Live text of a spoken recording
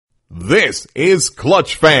This is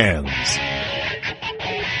Clutch Fans. From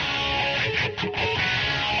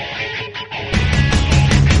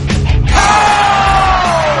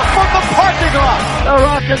the parking lot, the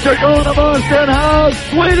Rockets are going to Boston House.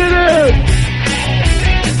 Sweet it is.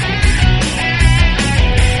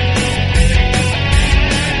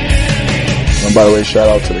 And by the way, shout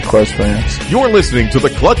out to the Clutch Fans. You're listening to the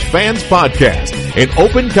Clutch Fans Podcast, an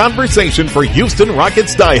open conversation for Houston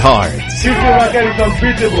Rockets diehards. Houston Rockets is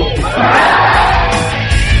unbeatable.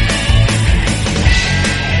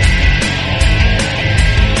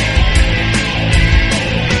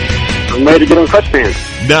 I'm ready to get on Clutch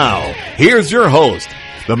Fans. Now, here's your host,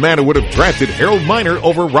 the man who would have drafted Harold Miner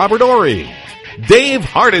over Robert Horry, Dave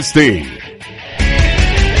Hardesty.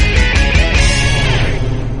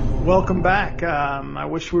 Welcome back. I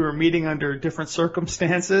wish we were meeting under different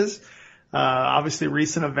circumstances. Obviously,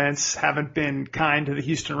 recent events haven't been kind to the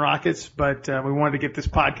Houston Rockets, but we wanted to get this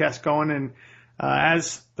podcast going. And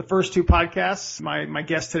as the first two podcasts, my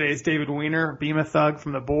guest today is David Weiner, Beema Thug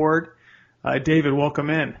from the board. David,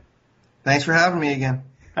 welcome in. Thanks for having me again.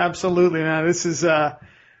 Absolutely. Now, this is not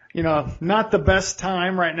the best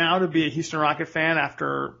time right now to be a Houston Rocket fan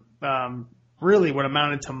after really what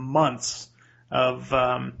amounted to months of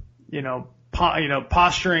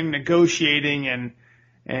posturing, negotiating,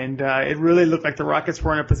 and it really looked like the Rockets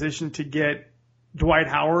were in a position to get Dwight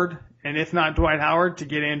Howard, and if not Dwight Howard, to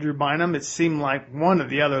get Andrew Bynum. It seemed like one or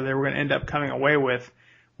the other they were going to end up coming away with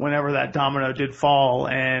whenever that domino did fall,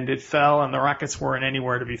 and it fell, and the Rockets weren't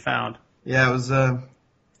anywhere to be found. Yeah, it was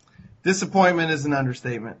disappointment is an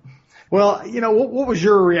understatement. Well, what was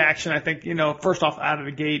your reaction, I think, first off out of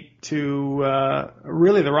the gate to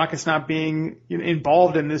really the Rockets not being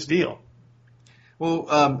involved in this deal?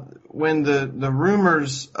 Well, when the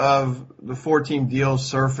rumors of the 4-team deal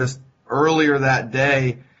surfaced earlier that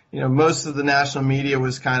day, most of the national media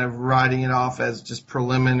was kind of writing it off as just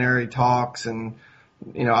preliminary talks. And,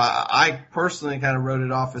 I personally kind of wrote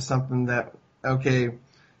it off as something that, okay,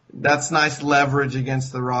 that's nice leverage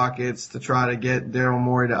against the Rockets to try to get Daryl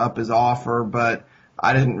Morey to up his offer, but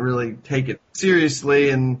I didn't really take it seriously.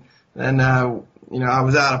 And then, I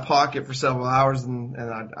was out of pocket for several hours and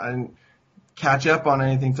I didn't catch up on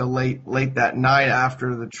anything till late that night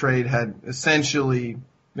after the trade had essentially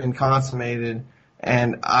been consummated.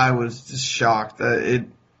 And I was just shocked.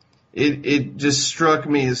 It just struck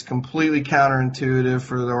me as completely counterintuitive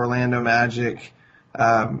for the Orlando Magic.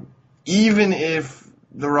 Even if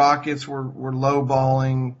the Rockets were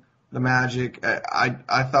lowballing the Magic,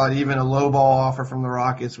 I thought even a lowball offer from the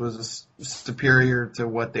Rockets was superior to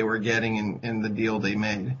what they were getting in the deal they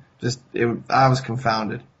made. I was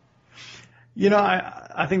confounded.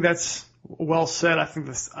 I think that's well said. I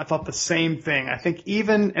thought the same thing. I think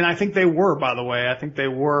I think they were, by the way,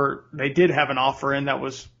 they did have an offer in that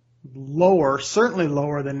was lower, certainly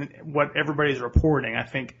lower than what everybody's reporting. I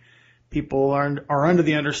think people are under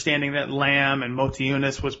the understanding that Lamb and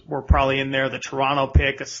Motiejunas were probably in there, the Toronto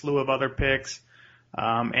pick, a slew of other picks,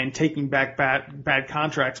 and taking back bad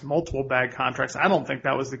contracts, multiple bad contracts. I don't think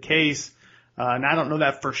that was the case. And I don't know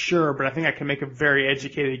that for sure, but I think I can make a very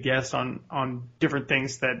educated guess on different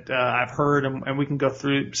things that I've heard, and we can go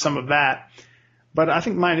through some of that. But I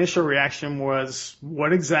think my initial reaction was,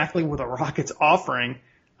 what exactly were the Rockets offering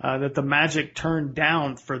that the Magic turned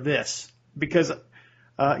down for this? Because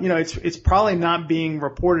it's probably not being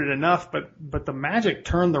reported enough, but the Magic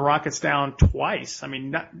turned the Rockets down twice. I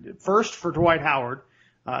mean, first for Dwight Howard,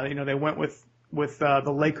 they went with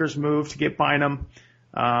the Lakers move to get Bynum.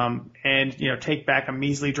 And take back a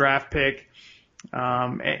measly draft pick,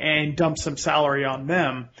 and dump some salary on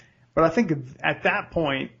them. But I think at that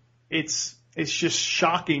point, it's just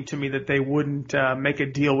shocking to me that they wouldn't, make a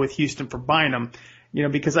deal with Houston for Bynum,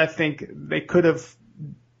 because I think they could have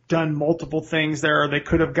done multiple things there. They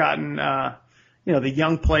could have gotten, the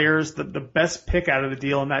young players, the best pick out of the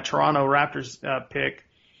deal in that Toronto Raptors, pick.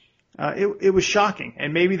 It was shocking,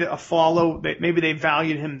 and maybe maybe they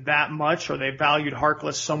valued him that much, or they valued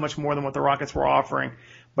Harkless so much more than what the Rockets were offering.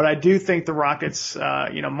 But I do think the Rockets,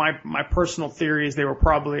 my personal theory is they were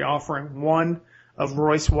probably offering one of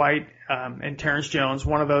Royce White and Terrence Jones,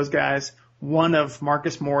 one of those guys, one of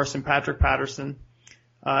Marcus Morris and Patrick Patterson,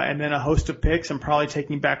 and then a host of picks, and probably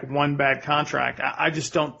taking back one bad contract. I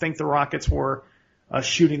just don't think the Rockets were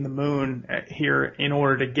shooting the moon here in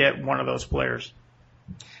order to get one of those players.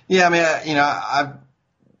 Yeah, I mean,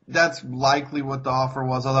 that's likely what the offer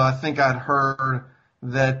was, although I think I'd heard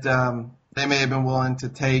that they may have been willing to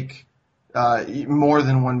take more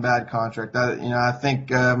than one bad contract. I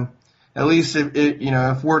think at least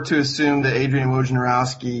if we're to assume that Adrian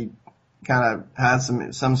Wojnarowski kind of has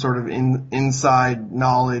some sort of inside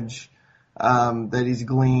knowledge that he's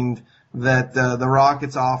gleaned that the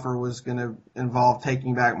Rockets' offer was going to involve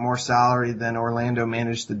taking back more salary than Orlando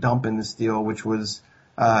managed to dump in this deal, which was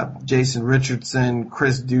Jason Richardson,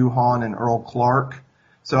 Chris Duhon, and Earl Clark.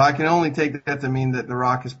 So I can only take that to mean that the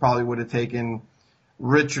Rockets probably would have taken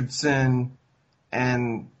Richardson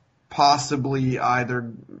and possibly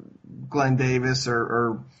either Glenn Davis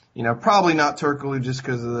or probably not Turkoglu just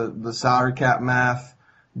because of the salary cap math.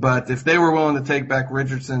 But if they were willing to take back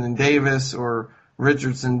Richardson and Davis, or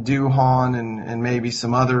Richardson, Duhon, and maybe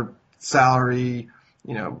some other salary,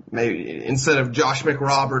 maybe instead of Josh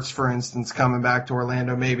McRoberts, for instance, coming back to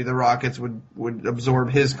Orlando, maybe the Rockets would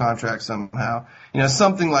absorb his contract somehow.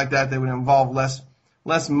 Something like that would involve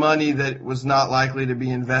less money that was not likely to be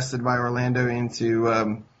invested by Orlando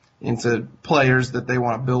into players that they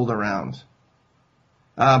want to build around.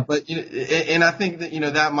 But I think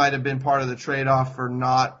that that might have been part of the trade-off for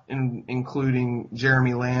not including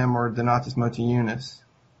Jeremy Lamb or Donatas Motiejunas.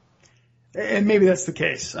 And maybe that's the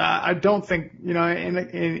case. I don't think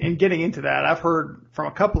in getting into that, I've heard from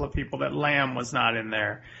a couple of people that Lamb was not in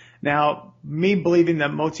there. Now, me believing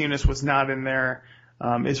that Motiejunas was not in there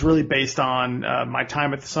is really based on my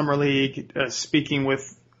time at the Summer League, speaking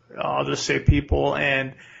with, I'll just say, people,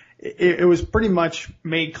 and it was pretty much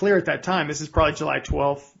made clear at that time. This is probably July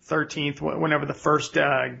 12th, 13th, whenever the first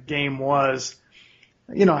game was.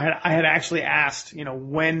 I had actually asked,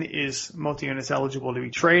 when is Motiejunas eligible to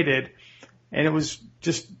be traded? And it was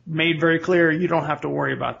just made very clear, you don't have to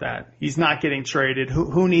worry about that. He's not getting traded.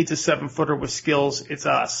 Who needs a 7-footer with skills? It's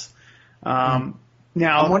us.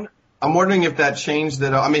 Now, I'm wondering if that changed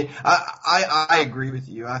at all. I mean, I agree with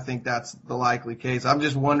you. I think that's the likely case. I'm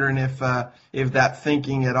just wondering if that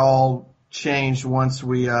thinking at all changed once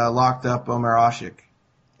we locked up Omer Asik.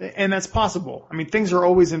 And that's possible. I mean, things are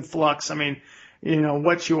always in flux. I mean,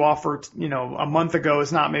 what you offered, a month ago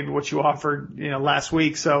is not maybe what you offered, last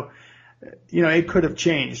week. So, it could have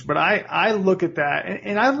changed. But I look at that,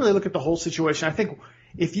 and I really look at the whole situation. I think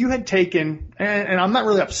if you had taken, and I'm not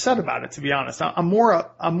really upset about it, to be honest. I'm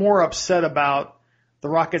more upset about the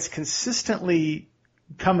Rockets consistently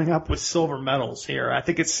coming up with silver medals here. I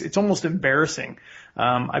think it's almost embarrassing.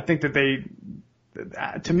 I think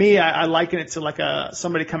that to me, I liken it to like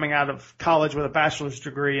somebody coming out of college with a bachelor's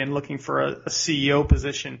degree and looking for a CEO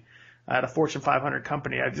position at a Fortune 500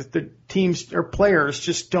 company. The teams or players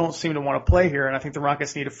just don't seem to want to play here, and I think the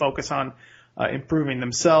Rockets need to focus on improving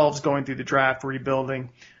themselves, going through the draft, rebuilding,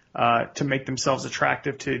 to make themselves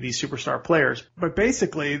attractive to these superstar players. But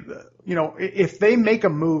basically, if they make a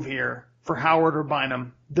move here for Howard or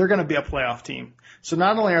Bynum, they're going to be a playoff team. So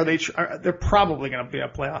not only they're probably going to be a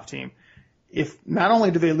playoff team. If not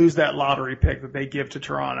only do they lose that lottery pick that they give to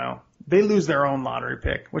Toronto, they lose their own lottery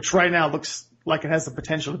pick, which right now looks like it has the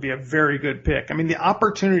potential to be a very good pick. I mean, the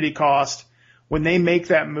opportunity cost when they make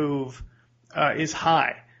that move is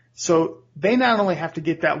high. So they not only have to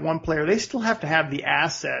get that one player, they still have to have the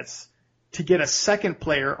assets to get a second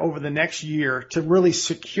player over the next year to really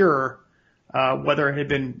secure whether it had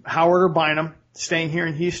been Howard or Bynum staying here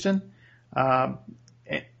in Houston.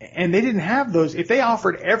 And they didn't have those. If they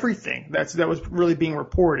offered everything that was really being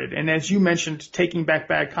reported, and as you mentioned, taking back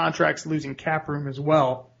bad contracts, losing cap room as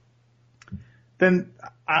well, then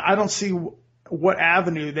I don't see what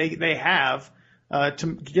avenue they have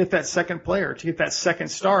to get that second player, to get that second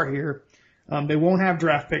star here. They won't have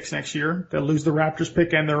draft picks next year. They'll lose the Raptors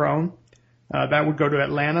pick and their own. That would go to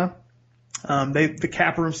Atlanta. The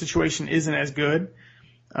cap room situation isn't as good.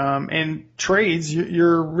 And trades,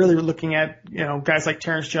 you're really looking at, guys like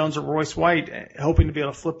Terrence Jones or Royce White, hoping to be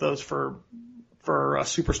able to flip those for a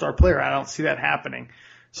superstar player. I don't see that happening.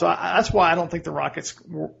 So that's why I don't think the Rockets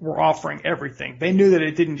were offering everything. They knew that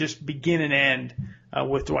it didn't just begin and end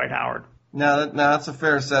with Dwight Howard. No, that's a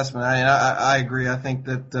fair assessment. I agree. I think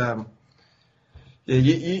that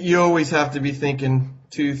you always have to be thinking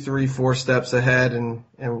 2, 3, 4 steps ahead, and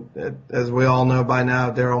as we all know by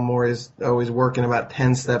now, Daryl Morey is always working about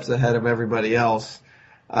 10 steps ahead of everybody else.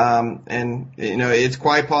 And it's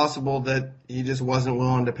quite possible that he just wasn't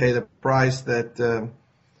willing to pay the price that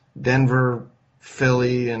Denver,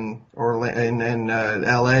 Philly, and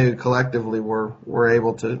LA collectively were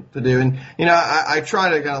able to do. And I try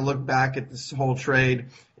to kind of look back at this whole trade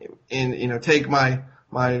and take my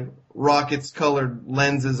Rockets colored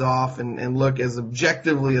lenses off and look as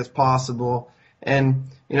objectively as possible. And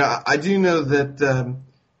I do know that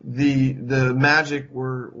the Magic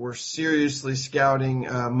were seriously scouting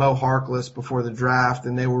Mo Harkless before the draft,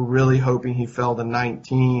 and they were really hoping he fell to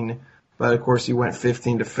 19. But of course, he went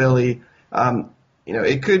 15 to Philly.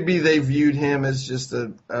 It could be they viewed him as just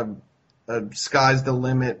a sky's the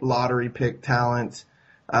limit lottery pick talent.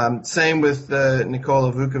 Same with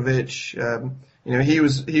Nikola Vukovic.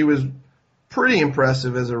 He was pretty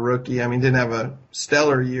impressive as a rookie. I mean, didn't have a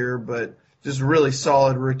stellar year, but just really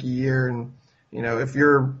solid rookie year. And if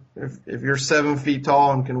you're 7 feet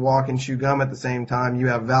tall and can walk and chew gum at the same time, you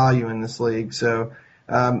have value in this league. So,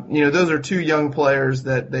 those are two young players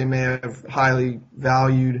that they may have highly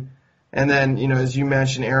valued. And then, as you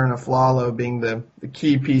mentioned, Aaron Aflalo being the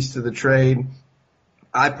key piece to the trade.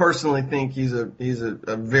 I personally think he's a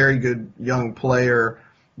very good young player,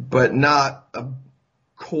 but not a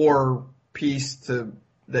core piece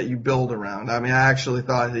that you build around. I mean, I actually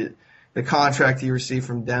thought the contract he received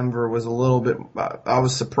from Denver was a little bit. I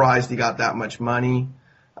was surprised he got that much money.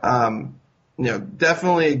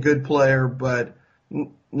 Definitely a good player, but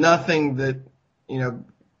nothing that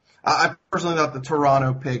I personally thought the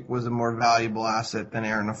Toronto pick was a more valuable asset than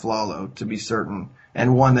Aaron Aflalo, to be certain,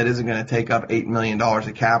 and one that isn't going to take up $8 million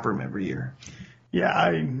of cap room every year. Yeah,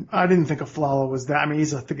 I didn't think Aflalo was that. I mean, I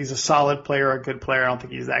think he's a solid player, a good player. I don't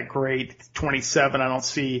think he's that great. 27, I don't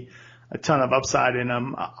see a ton of upside in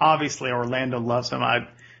him. Obviously, Orlando loves him.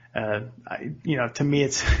 To me,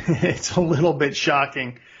 it's a little bit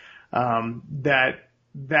shocking that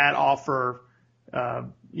offer.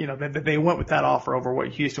 That they went with that offer over what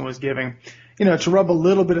Houston was giving. To rub a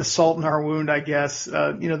little bit of salt in our wound, I guess,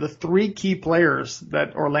 the three key players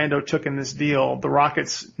that Orlando took in this deal, the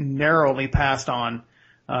Rockets narrowly passed on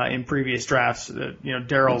in previous drafts.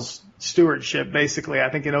 Daryl's stewardship, basically. I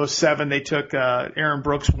think in 2007 they took Aaron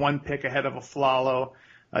Brooks 1 pick ahead of Aflalo.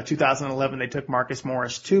 2011 they took Marcus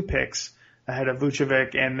Morris 2 picks ahead of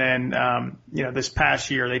Vucevic, and then this past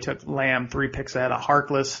year they took Lamb 3 picks ahead of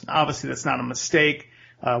Harkless. Obviously that's not a mistake.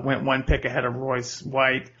 Went 1 pick ahead of Royce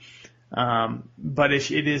White. But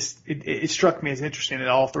it struck me as interesting that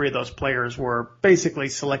all three of those players were basically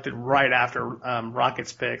selected right after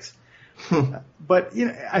Rockets picks. But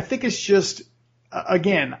I think it's just,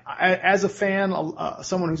 again, as a fan,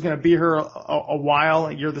 someone who's going to be here a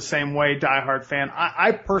while, you're the same way, diehard fan.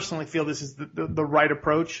 I personally feel this is the right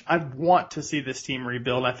approach. I want to see this team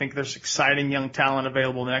rebuild. I think there's exciting young talent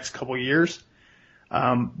available in the next couple of years.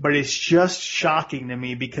 But it's just shocking to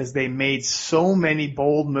me because they made so many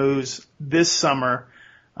bold moves this summer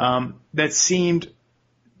that seemed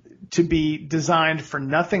to be designed for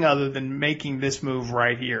nothing other than making this move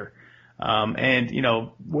right here.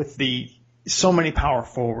 With so many power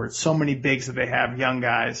forwards, so many bigs that they have, young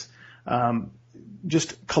guys,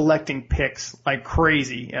 just collecting picks like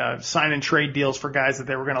crazy, signing trade deals for guys that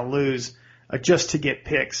they were going to lose just to get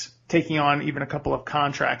picks, taking on even a couple of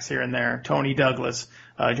contracts here and there, Tony Douglas,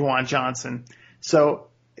 Juwan Johnson. So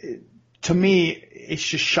to me, it's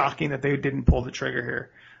just shocking that they didn't pull the trigger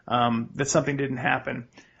here, that something didn't happen.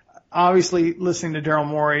 Obviously, listening to Daryl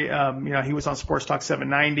Morey, he was on Sports Talk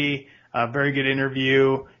 790, very good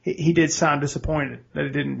interview. He did sound disappointed that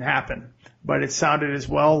it didn't happen, but it sounded as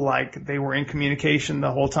well like they were in communication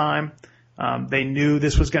the whole time. They knew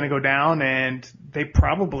this was going to go down, and they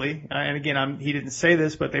probably, and again, he didn't say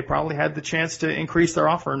this, but they probably had the chance to increase their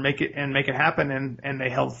offer and make it happen, and they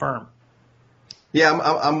held firm. Yeah,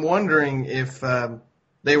 I'm wondering if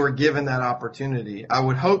they were given that opportunity. I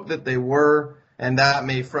would hope that they were, and that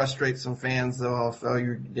may frustrate some fans, though. If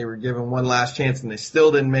they were given one last chance and they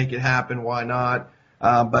still didn't make it happen, why not?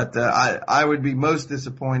 But I would be most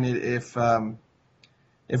disappointed if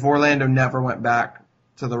Orlando never went back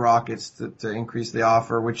to the Rockets to increase the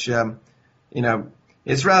offer, which,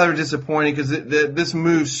 it's rather disappointing because this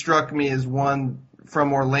move struck me as one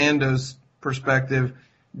from Orlando's perspective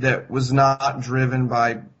that was not driven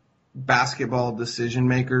by basketball decision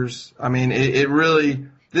makers. I mean,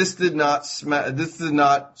 this did not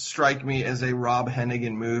strike me as a Rob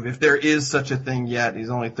Hennigan move. If there is such a thing yet, he's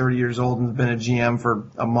only 30 years old and has been a GM for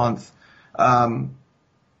a month.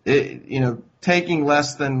 Taking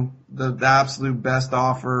less than the absolute best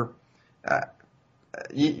offer, I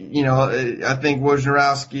think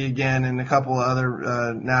Wojnarowski again and a couple of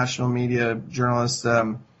other national media journalists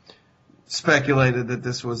speculated that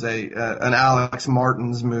this was an Alex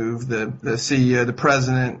Martins move, the CEO, the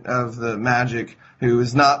president of the Magic, who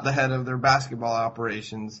is not the head of their basketball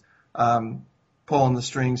operations, pulling the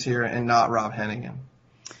strings here, and not Rob Hennigan.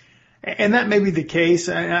 And that may be the case.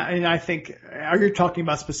 And I think, are you talking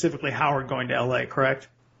about specifically Howard going to LA, correct?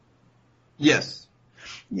 Yes.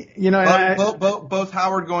 Both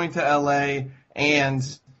Howard going to LA and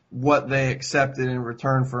what they accepted in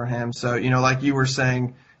return for him. So, like you were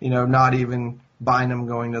saying, not even Bynum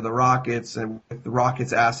going to the Rockets and with the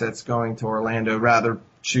Rockets assets going to Orlando, rather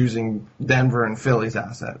choosing Denver and Philly's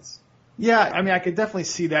assets. Yeah, I mean, I could definitely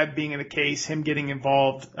see that being the case, him getting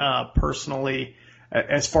involved personally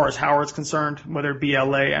as far as Howard's concerned, whether it be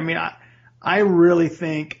LA. I mean, I really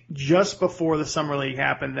think just before the Summer League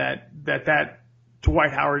happened that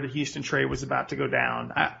Dwight Howard to Houston trade was about to go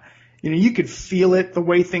down. You could feel it, the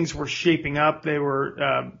way things were shaping up. They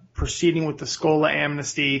were proceeding with the Scola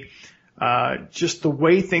amnesty. Just the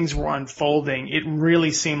way things were unfolding, it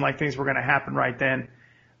really seemed like things were going to happen right then.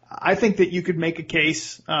 I think that you could make a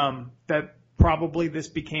case that probably this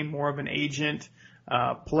became more of an agent,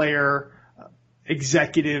 player,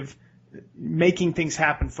 executive, making things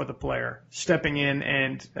happen for the player, stepping in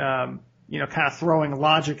and kind of throwing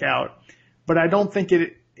logic out. But I don't think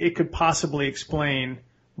it could possibly explain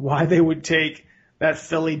why they would take that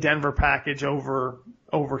Philly-Denver package over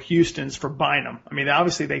Houston's for Bynum. I mean,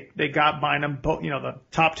 obviously they got Bynum. Both, the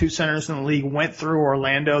top two centers in the league went through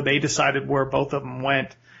Orlando. They decided where both of them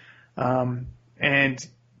went. And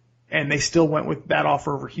they still went with that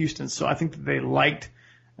offer over Houston. So I think that they liked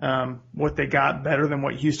what they got better than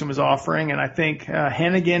what Houston was offering. And I think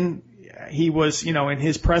Hennigan, he was, in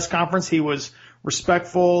his press conference, he was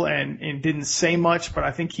respectful and didn't say much, but I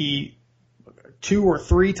think he 2 or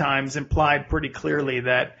 3 times implied pretty clearly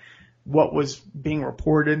that what was being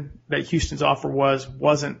reported that Houston's offer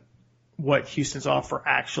wasn't what Houston's offer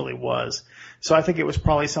actually was. So I think it was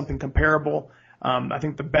probably something comparable. I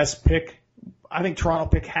think the best pick, Toronto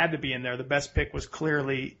pick had to be in there. The best pick was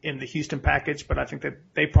clearly in the Houston package, but I think that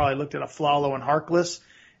they probably looked at Afflalo and Harkless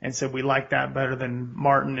and said, we like that better than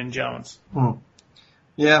Martin and Jones.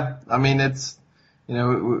 Yeah. I mean, it's,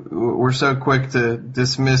 we're so quick to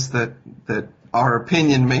dismiss that our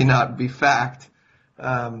opinion may not be fact.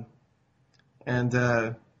 Yeah,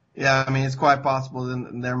 I mean, it's quite possible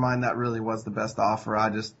in their mind that really was the best offer.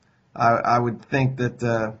 I would think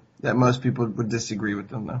that most people would disagree with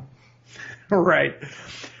them, though. Right.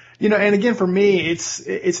 And again, for me,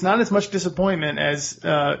 it's not as much disappointment as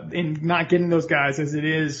in not getting those guys as it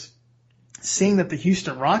is seeing that the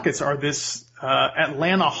Houston Rockets are this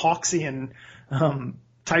Atlanta Hawksian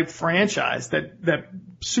type franchise that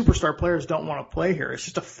superstar players don't want to play here. It's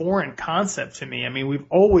just a foreign concept to me. I mean, we've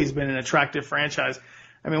always been an attractive franchise.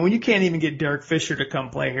 I mean, when you can't even get Derek Fisher to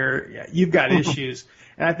come play here, you've got issues.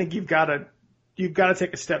 And I think you've got to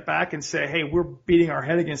take a step back and say, hey, we're beating our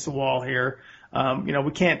head against the wall here.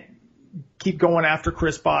 We can't keep going after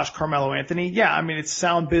Chris Bosh, Carmelo Anthony. Yeah, I mean, it's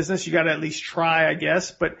sound business. You got to at least try, I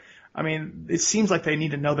guess. But, I mean, it seems like they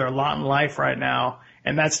need to know their lot in life right now,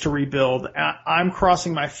 and that's to rebuild. I'm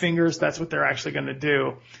crossing my fingers that's what they're actually going to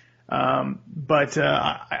do. But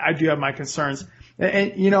I do have my concerns.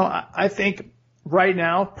 And I think right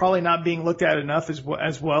now, probably not being looked at enough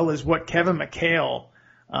as well as what Kevin McHale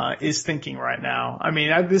is thinking right now. I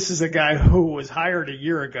mean, this is a guy who was hired a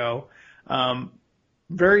year ago. Obviously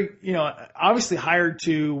hired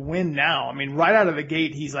to win now. I mean, right out of the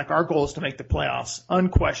gate, he's like, our goal is to make the playoffs,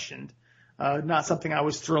 unquestioned. Not something I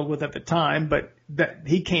was thrilled with at the time, but that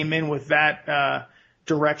he came in with that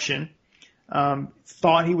direction.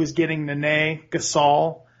 Thought he was getting Nene,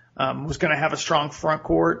 Gasol, was going to have a strong front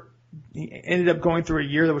court. He ended up going through a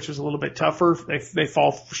year which was a little bit tougher. They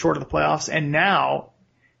fall short of the playoffs, and now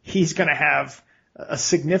he's going to have a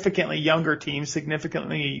significantly younger team,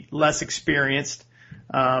 significantly less experienced.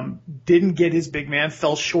 Didn't get his big man,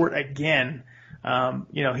 fell short again.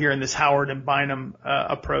 Here in this Howard and Bynum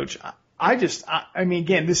approach. I mean,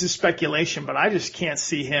 again, this is speculation, but I just can't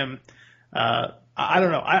see him. I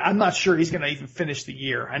don't know. I'm not sure he's going to even finish the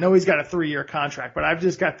year. I know he's got a 3-year contract, but I've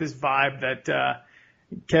just got this vibe that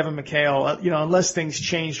Kevin McHale, unless things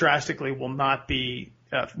change drastically, will not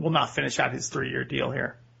finish out his 3-year deal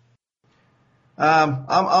here. I'm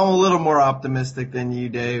a little more optimistic than you,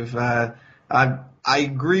 Dave. I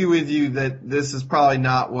agree with you that this is probably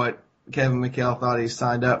not what Kevin McHale thought he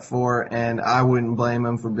signed up for, and I wouldn't blame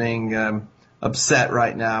him for being upset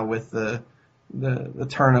right now with the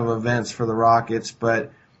turn of events for the Rockets.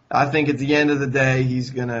 But I think at the end of the day, he's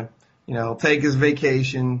gonna, take his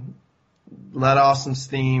vacation, let off some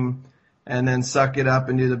steam, and then suck it up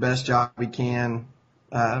and do the best job he can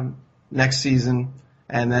next season.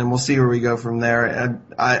 And then we'll see where we go from there.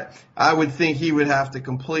 I would think he would have to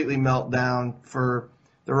completely melt down for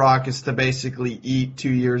the Rockets to basically eat 2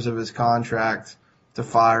 years of his contract to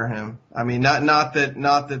fire him. I mean, not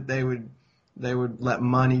that they would let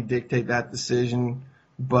money dictate that decision,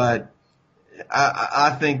 but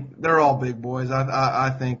I think they're all big boys.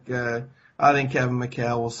 I think Kevin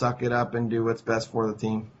McHale will suck it up and do what's best for the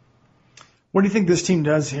team. What do you think this team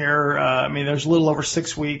does here? I mean, there's a little over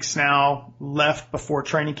 6 weeks now left before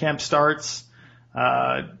training camp starts.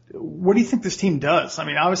 What do you think this team does? I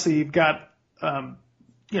mean, obviously you've got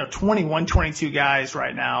 21, 22 guys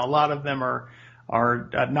right now. A lot of them are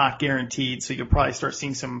not guaranteed, so you'll probably start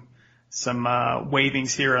seeing some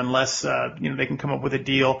waivings here unless they can come up with a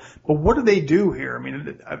deal. But what do they do here? I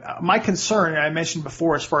mean, my concern, I mentioned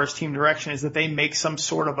before, as far as team direction, is that they make some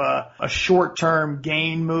sort of a short-term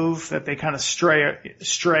gain move, that they kind of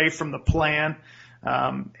stray from the plan.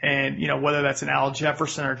 And whether that's an Al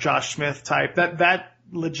Jefferson or Josh Smith type, that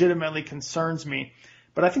legitimately concerns me.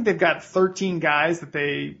 But I think they've got 13 guys that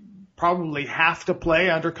they probably have to play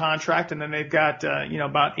under contract, and then they've got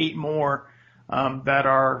about 8 more that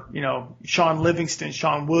are Sean Livingston,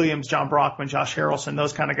 Sean Williams, John Brockman, Josh Harrelson,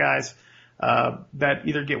 those kind of guys that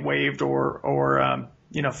either get waived or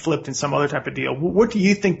flipped in some other type of deal. What do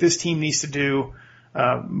you think this team needs to do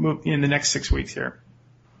in the next 6 weeks here?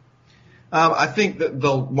 I think that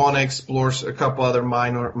they'll want to explore a couple other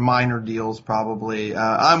minor deals probably.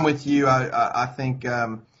 I'm with you. I think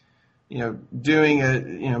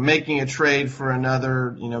making a trade for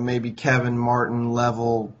another maybe Kevin Martin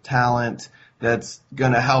level talent that's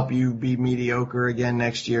going to help you be mediocre again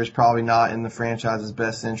next year is probably not in the franchise's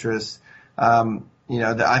best interest.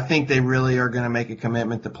 I think they really are going to make a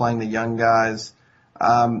commitment to playing the young guys.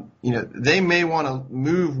 They may want to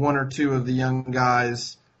move 1 or 2 of the young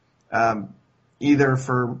guys, either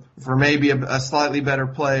for maybe a slightly better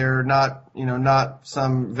player, not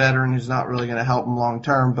some veteran who's not really going to help them long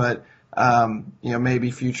term, but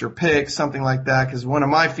maybe future picks, something like that. Because one of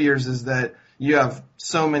my fears is that you have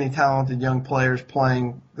so many talented young players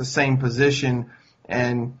playing the same position,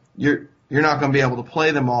 and you're not going to be able to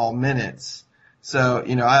play them all minutes. So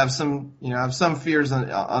I have some fears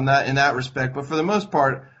on that in that respect. But for the most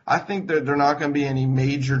part, I think that there are not going to be any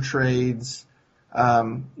major trades.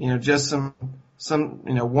 Just some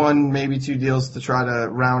 1, maybe 2 deals to try to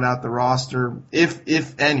round out the roster,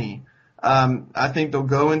 if any. I think they'll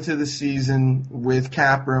go into the season with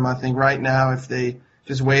cap room. I think right now, if they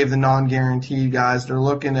just waive the non-guaranteed guys, they're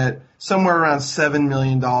looking at somewhere around $7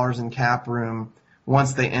 million in cap room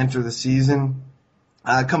once they enter the season.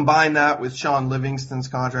 Combine that with Sean Livingston's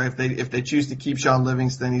contract. If they choose to keep Sean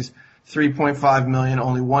Livingston, he's $3.5 million,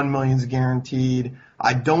 only $1 million is guaranteed.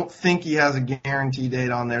 I don't think he has a guarantee date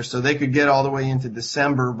on there, so they could get all the way into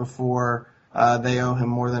December before they owe him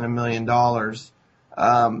more than $1 million.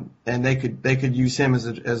 And they could use him as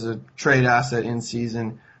a trade asset in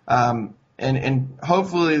season. And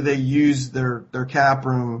hopefully they use their cap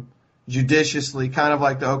room judiciously, kind of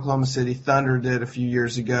like the Oklahoma City Thunder did a few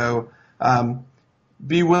years ago.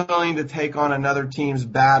 Be willing to take on another team's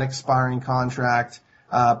bad expiring contract,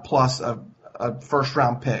 plus a first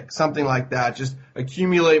round pick, something like that. Just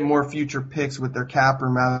accumulate more future picks with their cap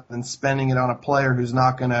room rather than spending it on a player who's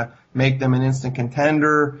not going to make them an instant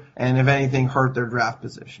contender and, if anything, hurt their draft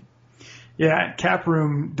position. Yeah, cap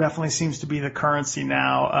room definitely seems to be the currency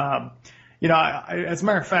now. As a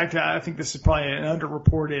matter of fact, I think this is probably an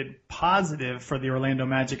underreported positive for the Orlando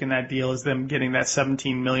Magic in that deal, is them getting that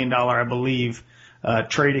 $17 million, I believe,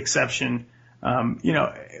 trade exception.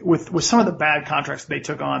 With some of the bad contracts they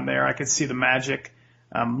took on there, I could see the Magic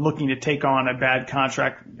looking to take on a bad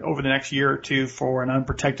contract over the next year or two for an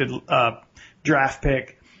unprotected draft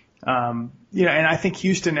pick. And I think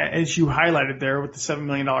Houston, as you highlighted there with the $7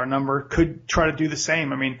 million number, could try to do the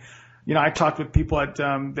same. I mean, I talked with people at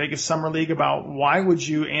Vegas Summer League about why would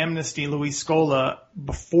you amnesty Luis Scola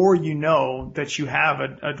before you know that you have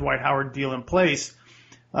a Dwight Howard deal in place.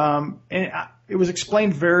 And it was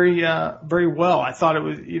explained very well. I thought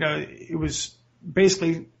it was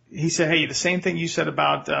basically, he said, hey, the same thing you said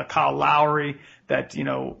about Kyle Lowry, that,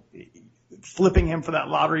 flipping him for that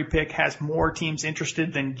lottery pick has more teams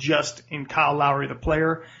interested than just in Kyle Lowry, the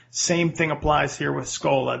player. Same thing applies here with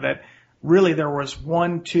Scola, that really there was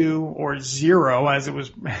 1, 2, or 0, as it was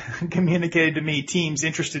communicated to me, teams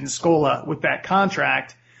interested in Scola with that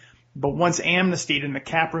contract. But once amnestied in the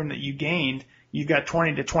cap room that you gained, you've got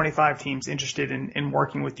 20 to 25 teams interested in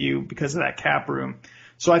working with you because of that cap room.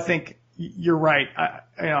 So I think you're right.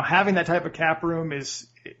 Having that type of cap room is,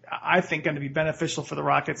 I think, going to be beneficial for the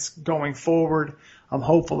Rockets going forward. I'm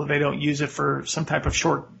hopeful that they don't use it for some type of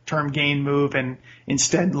short-term gain move and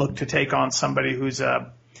instead look to take on somebody who's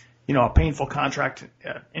a painful contract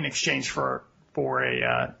in exchange for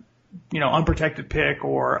a unprotected pick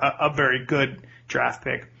or a very good draft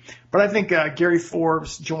pick. But I think Gary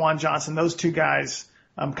Forbes, Jawan Johnson, those two guys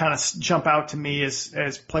kind of jump out to me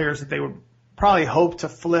as players that they would probably hope to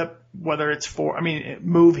flip, whether it's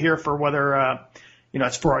move here for whether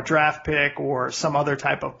it's for a draft pick or some other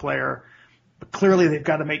type of player. But clearly they've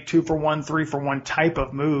got to make 2-for-1, 3-for-1 type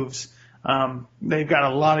of moves. They've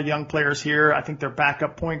got a lot of young players here. I think their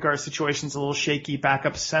backup point guard situation's a little shaky.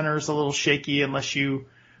 Backup center's a little shaky unless you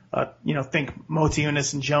think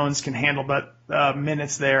Motiejunas and Jones can handle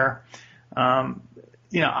minutes there.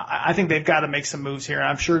 I think they've got to make some moves here.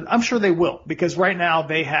 I'm sure they will, because right now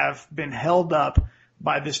they have been held up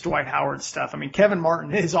by this Dwight Howard stuff. I mean, Kevin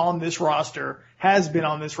Martin is on this roster, has been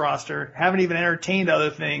on this roster, haven't even entertained other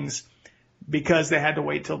things because they had to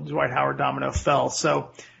wait till Dwight Howard domino fell.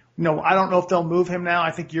 So, I don't know if they'll move him now. I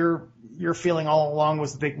think your feeling all along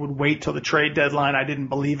was that they would wait till the trade deadline. I didn't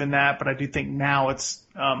believe in that, but I do think now it's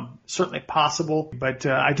certainly possible. But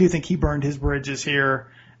I do think he burned his bridges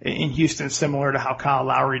here in Houston, similar to how Kyle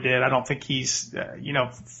Lowry did. I don't think he's,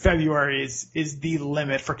 February is the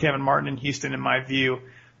limit for Kevin Martin in Houston, in my view.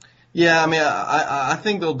 Yeah, I mean, I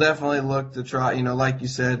think they'll definitely look to try, like you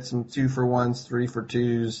said, some 2-for-1s,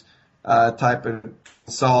 3-for-2s, type of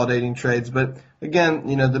consolidating trades. But again,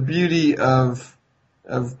 the beauty of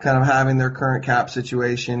kind of having their current cap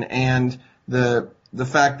situation and the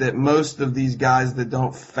fact that most of these guys that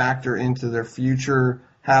don't factor into their future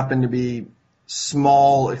happen to be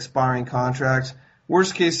small expiring contracts.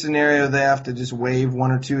 Worst case scenario, they have to just waive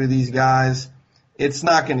one or two of these guys. It's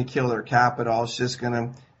not going to kill their cap at all. It's just going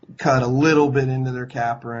to cut a little bit into their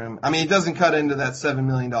cap room. I mean, it doesn't cut into that $7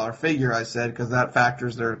 million figure I said, because that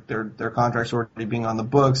factors their contracts already being on the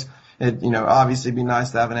books. It, obviously be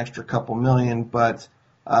nice to have an extra couple million, but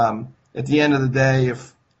at the end of the day,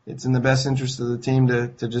 if it's in the best interest of the team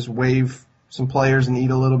to just waive some players and eat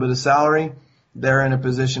a little bit of salary, they're in a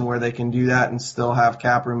position where they can do that and still have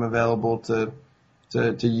cap room available to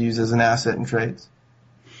use as an asset in trades.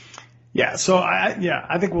 Yeah, so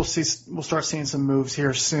I think we'll start seeing some moves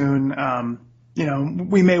here soon.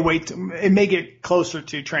 We may wait. It may get closer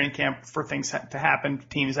to training camp for things to happen.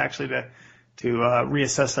 Teams actually to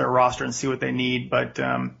reassess their roster and see what they need. But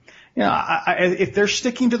if they're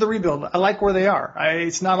sticking to the rebuild, I like where they are.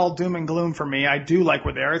 It's not all doom and gloom for me. I do like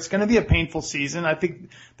where they are. It's going to be a painful season. I think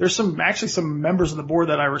there's some members of the board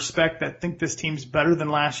that I respect that think this team's better than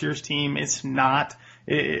last year's team. It's not.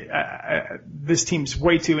 This team's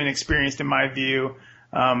way too inexperienced, in my view,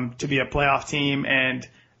 to be a playoff team. And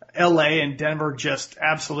LA and Denver just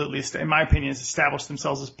absolutely, in my opinion, established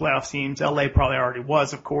themselves as playoff teams. LA probably already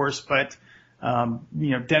was, of course, but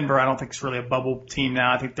Denver, I don't think it's really a bubble team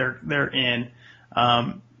now. I think they're in.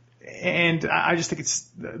 And I just think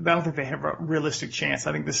I don't think they have a realistic chance.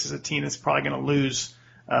 I think this is a team that's probably going to lose,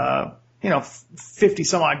 50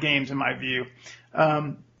 some odd games in my view.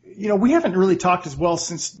 We haven't really talked as well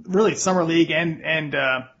since really Summer League and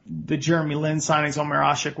the Jeremy Lin signings, Omer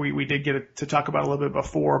Asik, we did get to talk about a little bit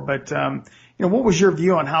before, but, what was your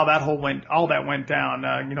view on how all that went down?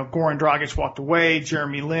 Goran Dragic walked away,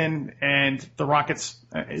 Jeremy Lin, and the Rockets,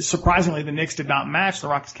 surprisingly, the Knicks did not match. The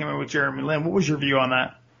Rockets came in with Jeremy Lin. What was your view on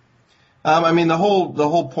that? The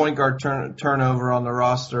whole point guard turnover on the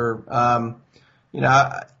roster,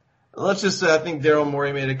 let's just say I think Daryl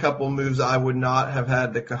Morey made a couple of moves I would not have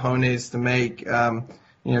had the cojones to make.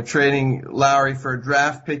 Trading Lowry for a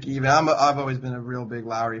draft pick even. I've always been a real big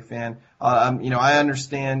Lowry fan. I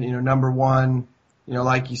understand, number one,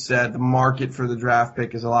 like you said, the market for the draft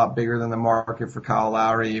pick is a lot bigger than the market for Kyle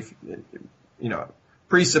Lowry. If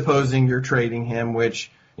presupposing you're trading him,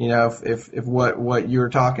 which, if what you're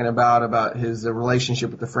talking about his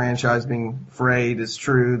relationship with the franchise being frayed is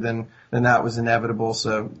true, then that was inevitable.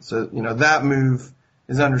 So, that move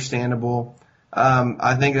is understandable.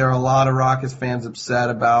 I think there are a lot of Rockets fans upset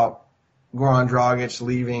about Goran Dragic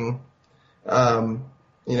leaving,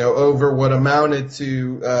 over what amounted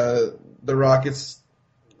to, the Rockets'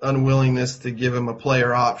 unwillingness to give him a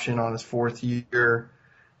player option on his fourth year,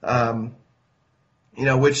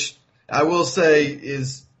 which I will say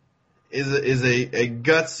is a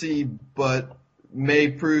gutsy, but may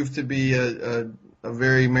prove to be a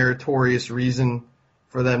very meritorious reason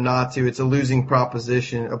for them not to. It's a losing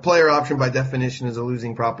proposition. A player option by definition is a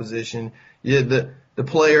losing proposition. The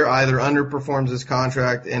player either underperforms his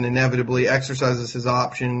contract and inevitably exercises his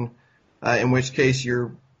option, in which case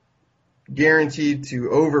you're guaranteed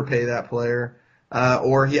to overpay that player,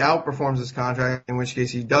 or he outperforms his contract, in which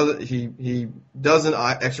case he doesn't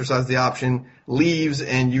exercise the option, leaves,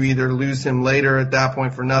 and you either lose him later at that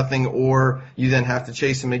point for nothing, or you then have to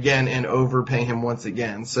chase him again and overpay him once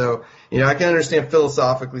again. So, I can understand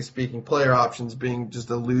philosophically speaking, player options being just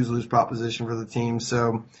a lose-lose proposition for the team.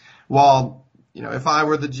 So while, if I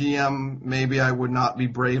were the GM, maybe I would not be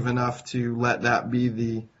brave enough to let that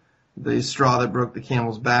be the straw that broke the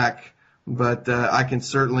camel's back. But I can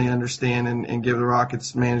certainly understand and give the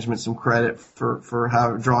Rockets management some credit for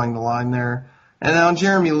how drawing the line there. And on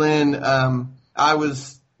Jeremy Lin, I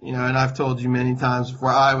was, and I've told you many times before,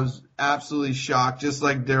 I was absolutely shocked, just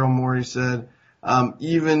like Daryl Morey said,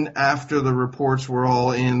 even after the reports were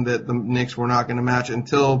all in that the Knicks were not going to match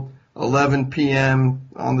until 11 p.m.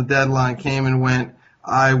 on the deadline came and went.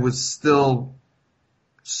 I was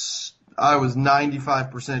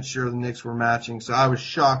 95% sure the Knicks were matching, so I was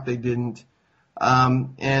shocked they didn't.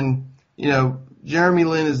 And, Jeremy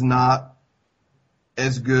Lin is not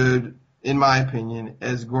as good, in my opinion,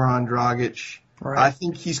 as Goran Dragic. Right. I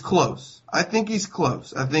think he's close. I think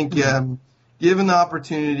given the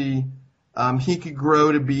opportunity, he could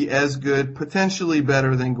grow to be as good, potentially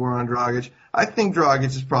better than Goran Dragic. I think Dragic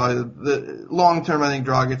is probably the long term. I think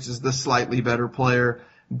Dragic is the slightly better player,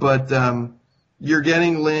 but you're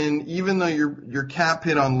getting Lin, even though your cap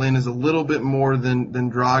hit on Lin is a little bit more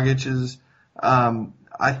than Dragic's.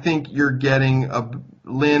 I think you're getting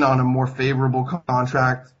Lin on a more favorable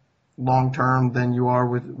contract long term than you are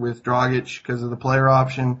with Dragic because of the player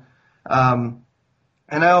option. And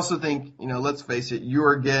I also think, let's face it, you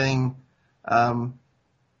are getting kind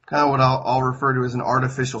of what I'll refer to as an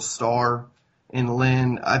artificial star in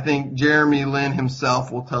Lin. I think Jeremy Lin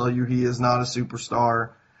himself will tell you he is not a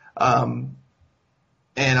superstar. And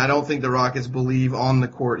I don't think the Rockets believe on the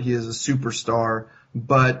court he is a superstar,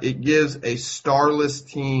 but it gives a starless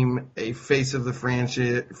team a face of the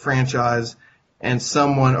franchise and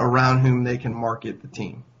someone around whom they can market the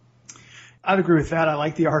team. I'd agree with that. I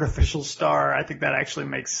like the artificial star. I think that actually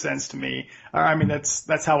makes sense to me. I mean,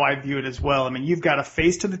 that's how I view it as well. I mean, you've got a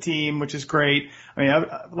face to the team, which is great. I mean,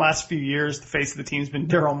 the last few years, the face of the team's been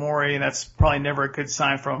Daryl Morey, and that's probably never a good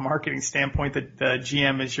sign from a marketing standpoint that the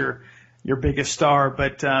GM is your biggest star.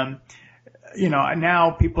 But,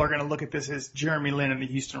 now people are going to look at this as Jeremy Lin and the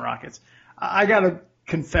Houston Rockets. I got to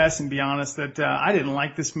confess and be honest that I didn't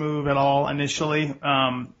like this move at all initially.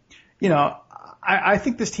 I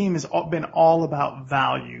think this team has been all about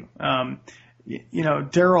value.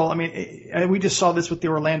 Daryl, I mean, we just saw this with the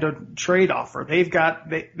Orlando trade offer. They've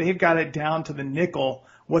got it down to the nickel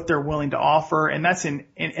what they're willing to offer, and that's in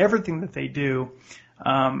everything that they do.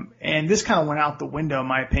 And this kind of went out the window, in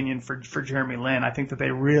my opinion, for Jeremy Lin. I think that they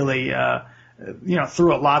really,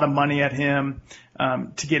 threw a lot of money at him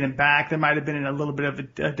to get him back. They might have been in a little bit of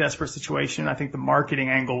a desperate situation. I think the marketing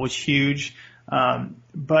angle was huge.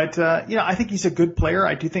 But I think he's a good player.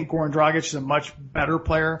 I do think Goran Dragic is a much better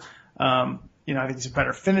player. I think he's a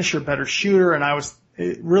better finisher, better shooter. And I was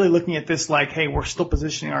really looking at this like, hey, we're still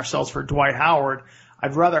positioning ourselves for Dwight Howard.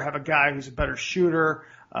 I'd rather have a guy who's a better shooter,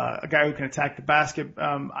 a guy who can attack the basket,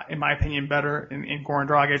 in my opinion, better in Goran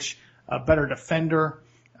Dragic, a better defender.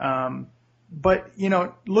 But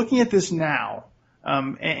looking at this now,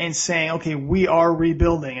 and saying, okay, we are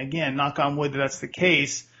rebuilding again, knock on wood that that's the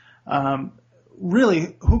case.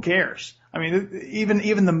 Really, who cares? I mean,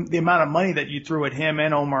 even the amount of money that you threw at him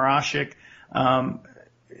and Omer Asik,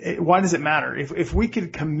 why does it matter? If we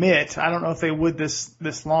could commit, I don't know if they would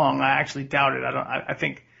this long. I actually doubt it. I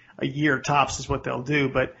think a year tops is what they'll do.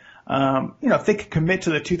 But if they could commit to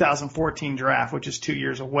the 2014 draft, which is 2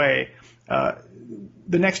 years away,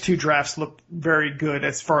 the next two drafts look very good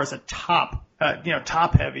as far as a top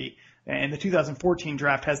heavy, and the 2014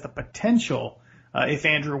 draft has the potential. If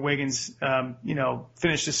Andrew Wiggins,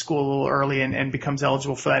 finishes school a little early and becomes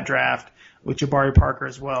eligible for that draft, with Jabari Parker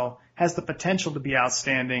as well, has the potential to be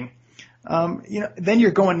outstanding. Then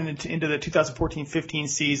you're going into the 2014-15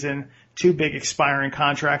 season, two big expiring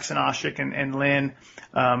contracts in Asik and Lin.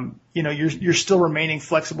 You're still remaining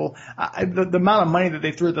flexible. The amount of money that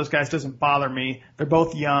they threw at those guys doesn't bother me. They're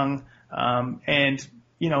both young, and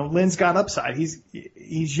Lin's got upside.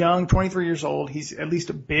 He's young, 23 years old. He's at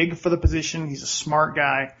least big for the position. He's a smart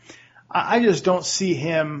guy. I just don't see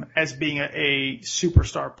him as being a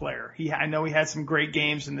superstar player. I know he had some great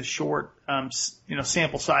games in the short,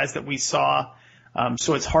 sample size that we saw.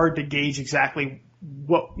 So it's hard to gauge exactly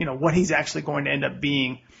what he's actually going to end up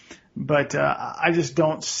being. But I just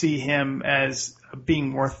don't see him as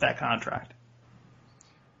being worth that contract.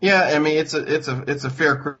 Yeah, I mean it's a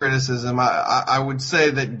fair criticism. I would say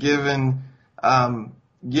that given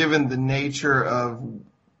the nature of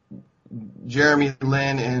Jeremy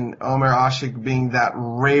Lin and Omer Asik being that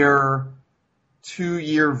rare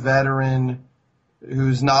 2-year veteran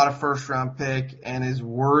who's not a first-round pick and is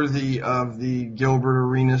worthy of the Gilbert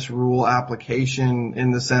Arenas rule application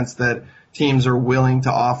in the sense that teams are willing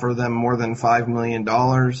to offer them more than $5 million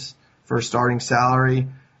for a starting salary.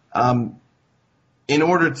 In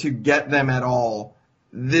order to get them at all,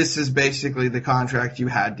 this is basically the contract you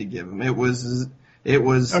had to give them. It was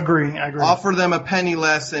agree. Offer them a penny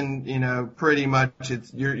less, and pretty much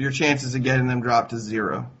it's your chances of getting them dropped to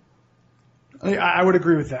zero. I would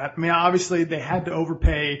agree with that. I mean, obviously they had to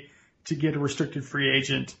overpay to get a restricted free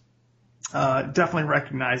agent, Definitely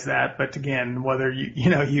recognize that. But again, whether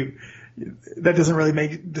that doesn't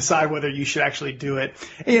really decide whether you should actually do it.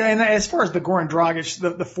 And as far as the Goran Dragic,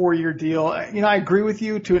 the 4-year deal, I agree with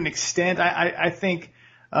you to an extent. I think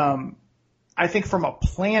from a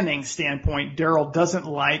planning standpoint, Daryl doesn't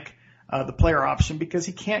like the player option because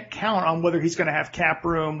he can't count on whether he's going to have cap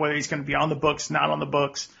room, whether he's going to be on the books, not on the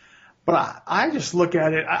books. But I just look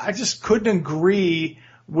at it. I just couldn't agree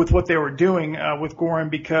with what they were doing with Goran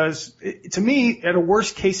because to me, at a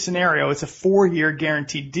worst case scenario, it's a 4-year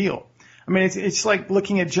guaranteed deal. I mean, it's like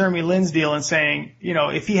looking at Jeremy Lin's deal and saying,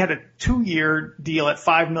 if he had a 2-year deal at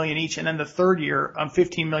 $5 million each and then the third year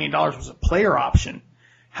 $15 million was a player option,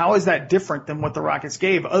 how is that different than what the Rockets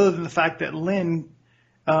gave, other than the fact that Lin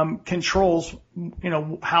controls,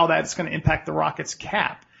 how that's going to impact the Rockets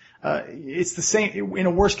cap? It's the same in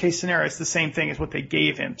a worst case scenario. It's the same thing as what they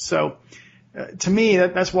gave him. So to me,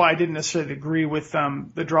 that's why I didn't necessarily agree with the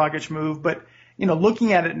Dragic move. But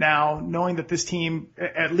looking at it now, knowing that this team,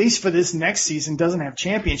 at least for this next season, doesn't have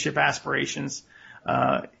championship aspirations,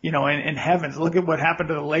 and heavens, look at what happened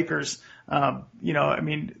to the Lakers. The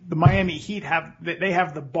Miami Heat have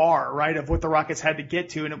the bar, right, of what the Rockets had to get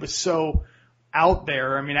to, and it was so out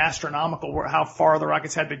there. I mean, astronomical how far the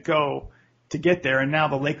Rockets had to go to get there, and now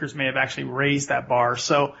the Lakers may have actually raised that bar.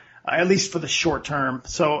 So at least for the short term.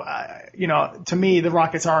 So, to me, the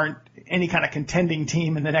Rockets aren't any kind of contending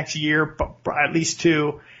team in the next year, but at least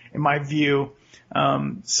 2, in my view.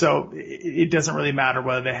 So it doesn't really matter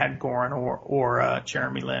whether they had Goran or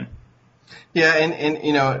Jeremy Lin. Yeah,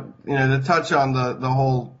 and to touch on the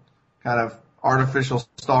whole kind of artificial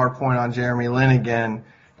star point on Jeremy Lin again,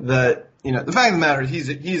 the fact of the matter is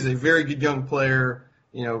he's a very good young player.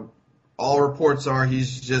 All reports are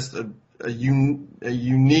he's just a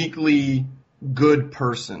uniquely good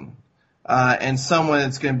person, and someone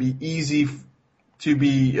that's going to be easy to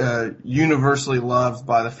be universally loved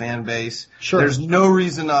by the fan base. Sure. There's no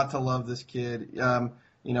reason not to love this kid,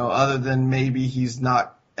 other than maybe he's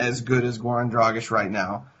not as good as Goran Dragic right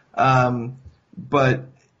now. But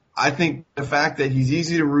I think the fact that he's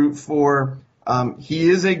easy to root for, he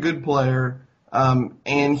is a good player,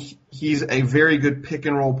 and he's a very good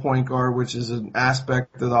pick-and-roll point guard, which is an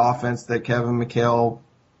aspect of the offense that Kevin McHale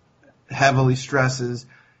heavily stresses.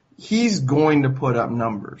 He's going to put up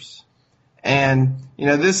numbers. And,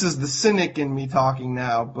 this is the cynic in me talking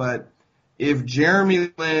now, but if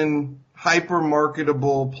Jeremy Lin,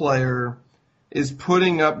 hyper-marketable player, is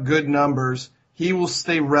putting up good numbers, he will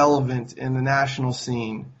stay relevant in the national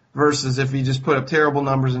scene versus if he just put up terrible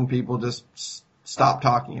numbers and people just stop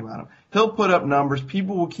talking about him. He'll put up numbers.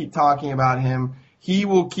 People will keep talking about him. He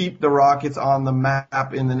will keep the Rockets on the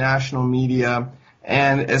map in the national media.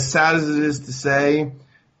 And as sad as it is to say,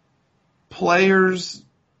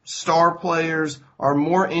 star players are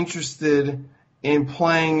more interested in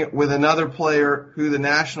playing with another player who the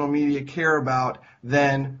national media care about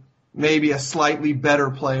than maybe a slightly better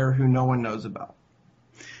player who no one knows about.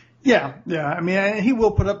 Yeah. I mean, he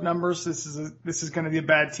will put up numbers. This is going to be a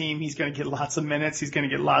bad team. He's going to get lots of minutes. He's going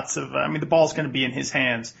to get lots of. The ball's going to be in his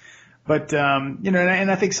hands. But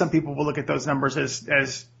and I think some people will look at those numbers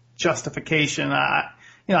as justification.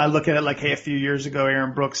 I look at it like, hey, a few years ago,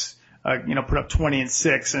 Aaron Brooks, put up 20 and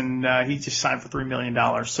 6, and he just signed for $3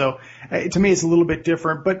 million. So to me, it's a little bit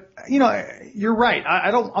different. But you're right.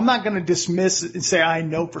 I'm not going to dismiss and say I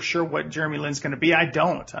know for sure what Jeremy Lin's going to be. I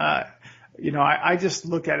don't. I just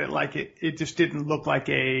look at it like it just didn't look like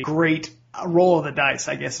a great roll of the dice,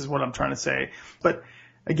 I guess is what I'm trying to say. But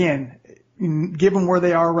again, given where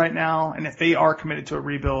they are right now, and if they are committed to a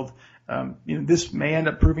rebuild, this may end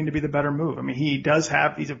up proving to be the better move. I mean, he's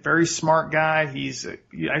a very smart guy. He's,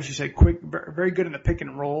 as you say, quick, very good in the pick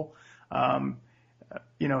and roll.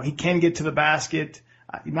 He can get to the basket.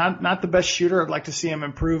 Not the best shooter. I'd like to see him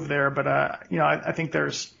improve there, but, I think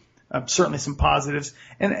there's, certainly some positives.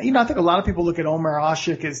 And, I think a lot of people look at Omer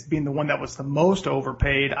Asik as being the one that was the most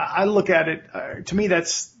overpaid. I look at it, to me,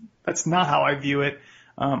 that's not how I view it.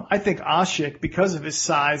 I think Asik, because of his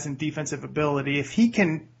size and defensive ability, if he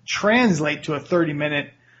can translate to a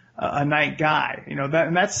 30-minute a night guy,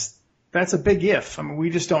 that's a big if. I mean, we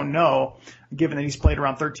just don't know, given that he's played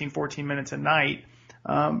around 13, 14 minutes a night.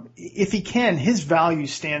 If he can, his value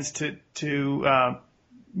stands to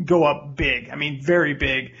go up big. I mean, very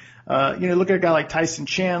big. Look at a guy like Tyson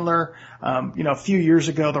Chandler. A few years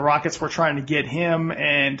ago, the Rockets were trying to get him,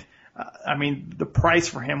 and the price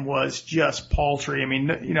for him was just paltry. I mean,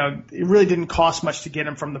 it really didn't cost much to get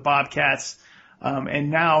him from the Bobcats. And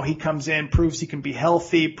now he comes in, proves he can be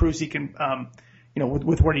healthy, proves he can,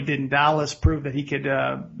 with what he did in Dallas, prove that he could,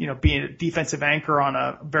 be a defensive anchor on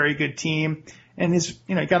a very good team. and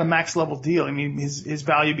he got a max level deal. I mean, his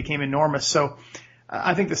value became enormous. So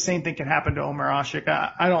I think the same thing can happen to Omer Asik.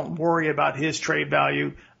 I don't worry about his trade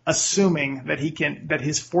value, assuming that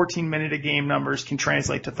his 14-minute a game numbers can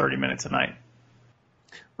translate to 30 minutes a night.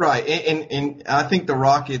 Right. And I think the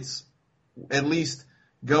Rockets, at least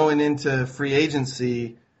going into free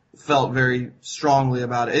agency, felt very strongly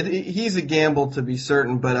about it. He's a gamble to be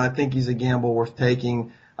certain, but I think he's a gamble worth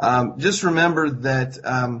taking. Just remember that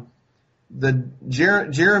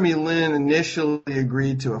Jeremy Lin initially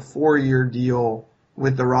agreed to a 4-year deal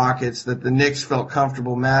with the Rockets that the Knicks felt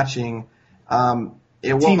comfortable matching.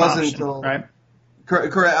 It team wasn't option, until right?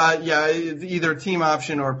 Correct. Either a team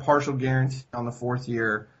option or a partial guarantee on the 4th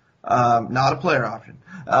year. Not a player option.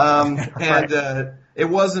 And it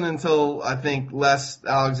wasn't until I think Les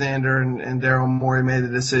Alexander and Daryl Morey made the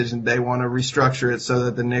decision they want to restructure it so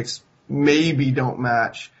that the Knicks maybe don't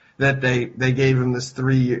match, that they gave him this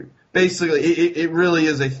 3-year. Basically, it really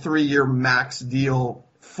is a 3-year max deal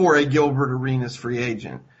for a Gilbert Arenas free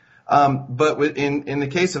agent. But in the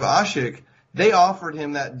case of Asik, they offered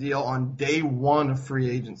him that deal on day 1 of free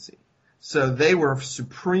agency. So they were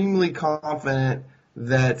supremely confident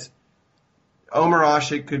that Omer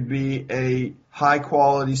Asik could be a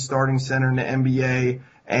high-quality starting center in the NBA,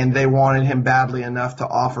 and they wanted him badly enough to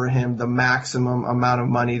offer him the maximum amount of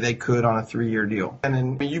money they could on a 3-year deal. And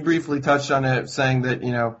then you briefly touched on it, saying that,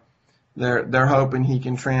 they're hoping he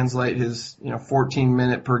can translate his,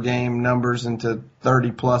 14-minute per game numbers into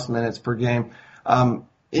 30-plus minutes per game.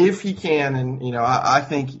 If he can, and, I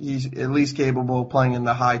think he's at least capable of playing in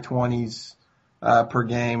the high 20s per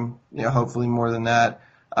game, hopefully more than that.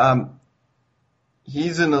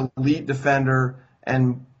 He's an elite defender,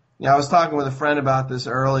 and I was talking with a friend about this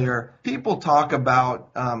earlier. People talk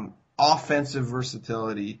about offensive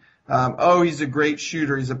versatility. He's a great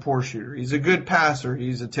shooter, he's a poor shooter. He's a good passer,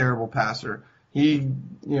 he's a terrible passer. He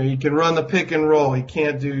can run the pick and roll. He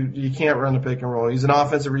can't run the pick and roll. He's an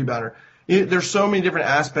offensive rebounder. There's so many different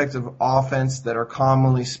aspects of offense that are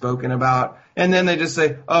commonly spoken about, and then they just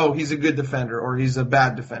say, he's a good defender or he's a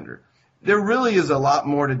bad defender. There really is a lot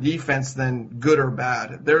more to defense than good or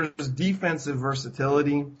bad. There's defensive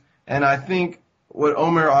versatility, and I think what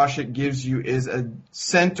Omer Asik gives you is a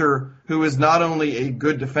center who is not only a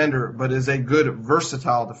good defender, but is a good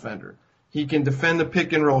versatile defender. He can defend the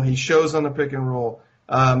pick and roll. He shows on the pick and roll.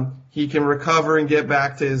 He can recover and get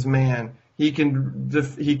back to his man. He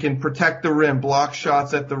can protect the rim, block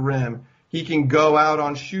shots at the rim. He can go out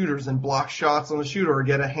on shooters and block shots on the shooter or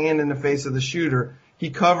get a hand in the face of the shooter. He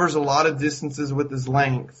covers a lot of distances with his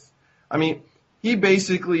length. I mean, he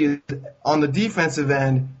basically is, on the defensive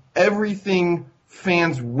end, everything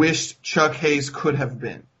fans wished Chuck Hayes could have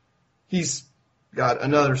been. He's got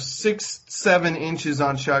another 6-7 inches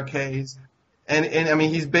on Chuck Hayes. And I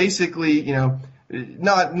mean, he's basically,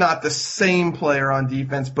 not the same player on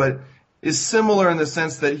defense, but is similar in the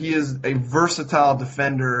sense that he is a versatile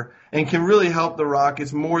defender and can really help the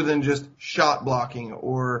Rockets more than just shot blocking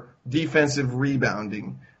or defensive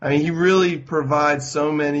rebounding. I mean, he really provides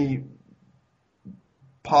so many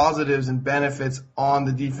positives and benefits on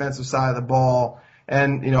the defensive side of the ball.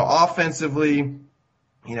 And, offensively,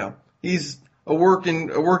 he's a work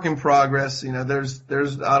in progress.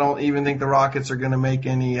 There's I don't even think the Rockets are going to make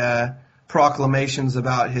any proclamations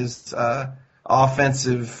about his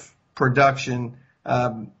offensive production.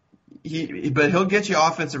 But he'll get you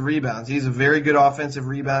offensive rebounds. He's a very good offensive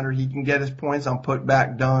rebounder. He can get his points on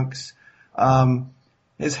putback dunks.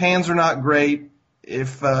 His hands are not great.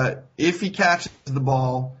 If he catches the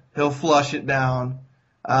ball, he'll flush it down.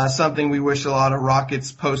 Something we wish a lot of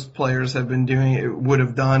Rockets post players would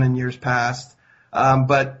have done in years past.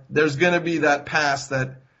 But there's going to be that pass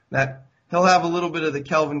that he'll have a little bit of the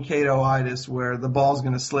Kelvin Cato-itis where the ball's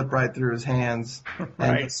going to slip right through his hands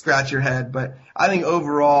and scratch your head. But I think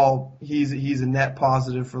overall he's a net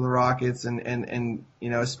positive for the Rockets and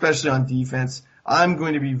especially on defense. I'm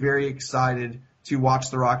going to be very excited to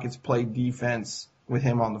watch the Rockets play defense with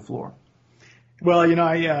him on the floor. Well,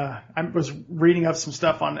 I was reading up some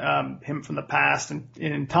stuff on him from the past,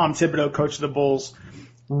 and Tom Thibodeau, coach of the Bulls,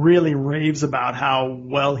 really raves about how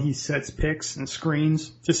well he sets picks and screens.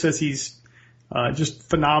 Just says he's just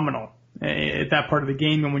phenomenal at that part of the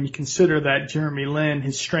game. And when you consider that Jeremy Lin,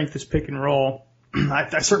 his strength is pick and roll,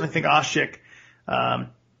 I certainly think Asik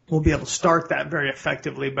will be able to start that very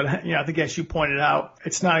effectively. But I think, as you pointed out,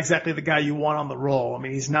 it's not exactly the guy you want on the roll. I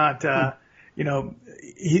mean, he's not.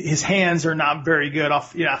 His hands are not very good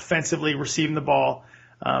offensively receiving the ball.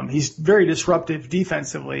 He's very disruptive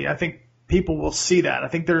defensively. I think people will see that. I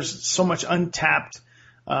think there's so much untapped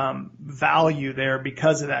value there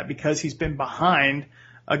because of that, because he's been behind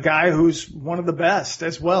a guy who's one of the best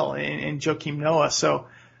as well in Joakim Noah. So,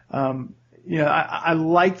 I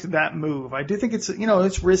liked that move. I do think it's,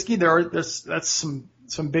 it's risky. That's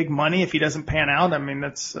some big money if he doesn't pan out. I mean,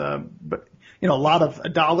 that's, but a lot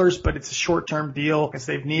of dollars, but it's a short-term deal because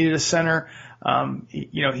they've needed a center.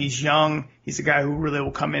 He's young. He's a guy who really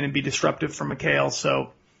will come in and be disruptive for McHale.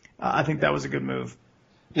 So I think that was a good move.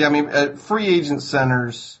 Yeah, I mean, free agent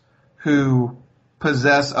centers who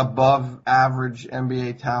possess above average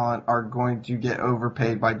NBA talent are going to get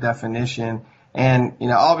overpaid by definition. And,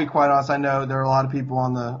 I'll be quite honest. I know there are a lot of people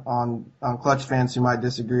on Clutch fans who might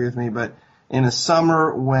disagree with me, but in the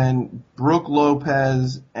summer when Brook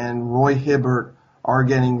Lopez and Roy Hibbert are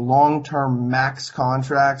getting long-term max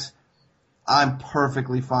contracts, I'm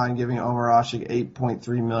perfectly fine giving Omer Asik $8.3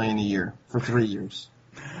 million a year for 3 years.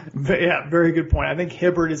 Yeah, very good point. I think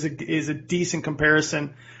Hibbert is a decent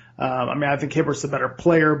comparison. I think Hibbert's the better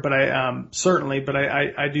player, but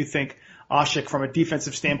I do think Asik from a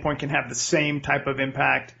defensive standpoint can have the same type of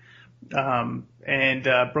impact. And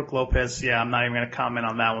Brook Lopez, I'm not even going to comment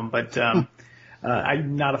on that one, but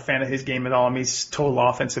I'm not a fan of his game at all. I mean, he's a total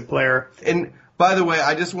offensive player. And by the way,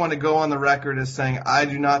 I just want to go on the record as saying I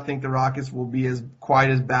do not think the Rockets will be quite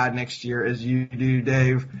as bad next year as you do,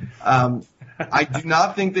 Dave. I do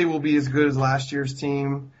not think they will be as good as last year's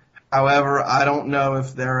team. However, I don't know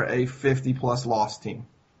if they're a 50-plus loss team.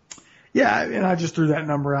 Yeah, and I just threw that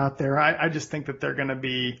number out there. I just think that they're going to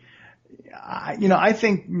be, I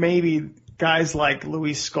think maybe guys like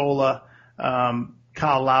Luis Scola,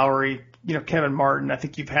 Kyle Lowry, Kevin Martin. I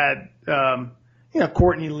think you've had,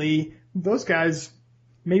 Courtney Lee. Those guys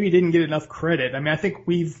maybe didn't get enough credit. I mean, I think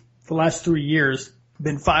the last 3 years,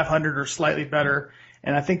 been 500 or slightly better.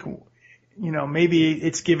 And I think, maybe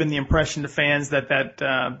it's given the impression to fans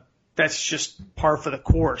that's just par for the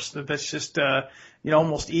course, that's just,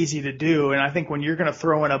 almost easy to do. And I think when you're going to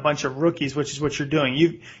throw in a bunch of rookies, which is what you're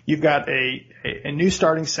doing, you've got a new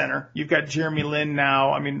starting center. You've got Jeremy Lin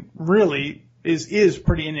now. I mean, really is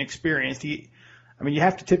pretty inexperienced. You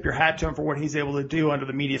have to tip your hat to him for what he's able to do under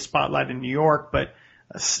the media spotlight in New York, but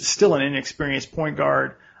still an inexperienced point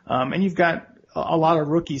guard. And you've got a lot of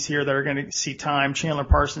rookies here that are going to see time. Chandler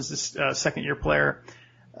Parsons is a second-year player.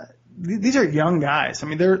 These are young guys. I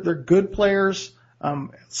mean, they're good players.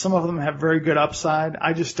 Some of them have very good upside.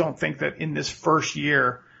 I just don't think that in this first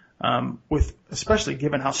year, especially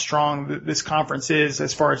given how strong this conference is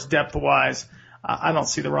as far as depth-wise, I don't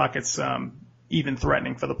see the Rockets even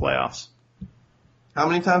threatening for the playoffs. How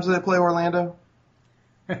many times do they play Orlando?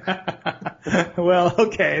 Well,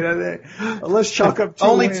 okay. Let's chalk up two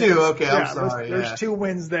Only wins. 2. Okay, I'm sorry. There's 2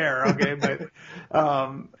 wins there. Okay, but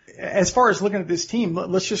as far as looking at this team,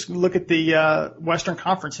 let's just look at the Western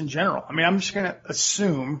Conference in general. I mean, I'm just going to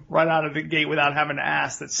assume right out of the gate without having to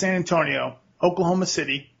ask that San Antonio, Oklahoma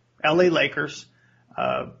City, LA Lakers,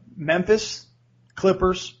 Memphis,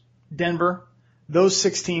 Clippers, Denver, those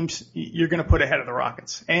 6 teams you're going to put ahead of the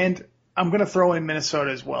Rockets. And I'm going to throw in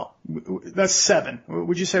Minnesota as well. That's 7.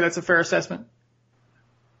 Would you say that's a fair assessment?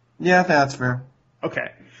 Yeah, I think that's fair.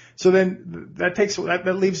 Okay. So then that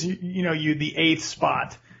leaves you the 8th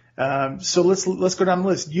spot. So let's go down the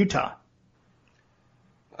list. Utah.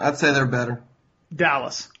 I'd say they're better.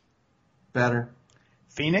 Dallas. Better.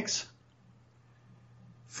 Phoenix.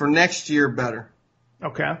 For next year, better.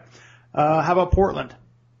 Okay. How about Portland?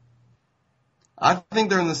 I think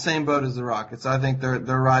they're in the same boat as the Rockets. I think they're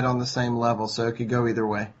right on the same level, so it could go either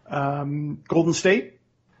way. Golden State?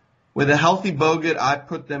 With a healthy Bogut, I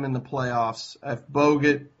put them in the playoffs. If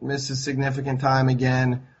Bogut misses significant time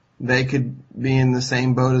again, they could be in the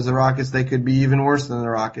same boat as the Rockets. They could be even worse than the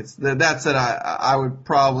Rockets. That said, I would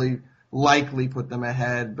probably likely put them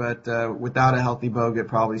ahead, but without a healthy Bogut,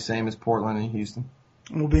 probably same as Portland and Houston.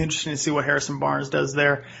 It'll be interesting to see what Harrison Barnes does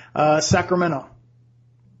there. Sacramento.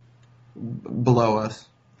 Below us.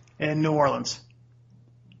 And New Orleans.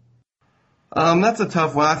 That's a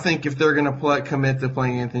tough one. I think if they're going to commit to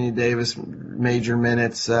playing Anthony Davis major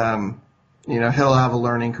minutes, he'll have a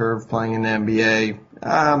learning curve playing in the NBA.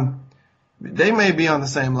 They may be on the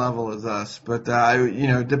same level as us, but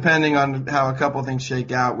depending on how a couple things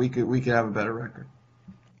shake out, we could have a better record.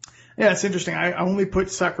 Yeah, it's interesting. I only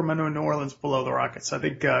put Sacramento and New Orleans below the Rockets. I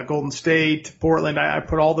think Golden State, Portland, I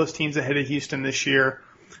put all those teams ahead of Houston this year.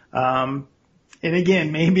 And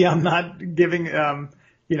again, maybe I'm not giving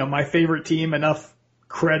my favorite team enough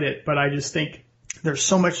credit, but I just think there's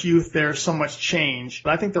so much youth there, so much change.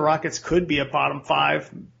 But I think the Rockets could be a bottom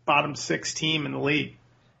 5, bottom 6 team in the league.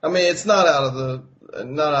 I mean, it's not out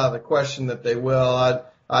of the question that they will.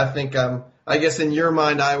 I think I guess in your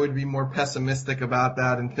mind I would be more pessimistic about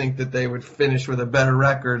that and think that they would finish with a better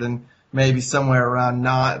record. And maybe somewhere around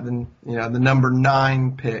the number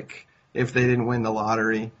 9 pick if they didn't win the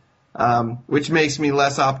lottery, which makes me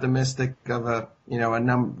less optimistic of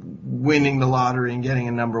winning the lottery and getting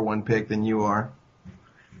a number 1 pick than you are.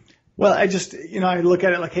 Well, I just, I look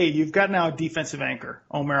at it like, hey, you've got now a defensive anchor,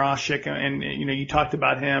 Omer Asik, and you talked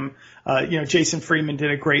about him. Jason Friedman did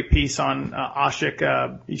a great piece on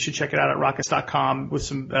Asik. You should check it out at Rockets.com with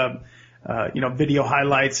some, video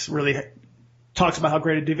highlights. Really talks about how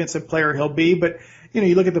great a defensive player he'll be. But,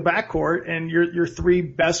 you look at the backcourt and your 3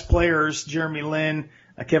 best players, Jeremy Lin,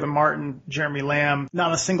 Kevin Martin, Jeremy Lamb,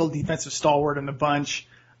 not a single defensive stalwart in the bunch.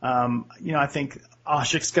 I think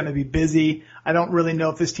Asik's going to be busy. I don't really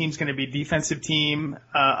know if this team's going to be a defensive team.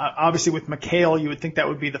 Obviously with McHale, you would think that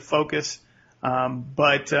would be the focus.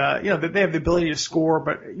 But they have the ability to score,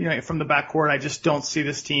 but, from the backcourt, I just don't see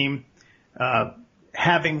this team,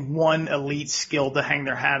 having one elite skill to hang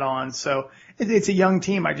their hat on. So it's a young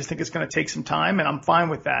team. I just think it's going to take some time, and I'm fine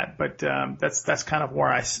with that. But, that's kind of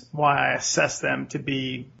why I assess them to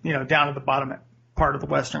be, down at the bottom part of the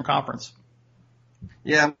Western Conference.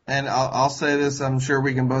 Yeah, and I'll say this, I'm sure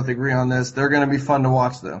we can both agree on this. They're going to be fun to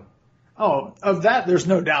watch, though. Oh, of that, there's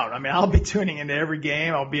no doubt. I mean, I'll be tuning into every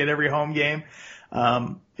game. I'll be at every home game.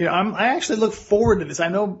 I actually look forward to this. I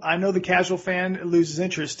know the casual fan loses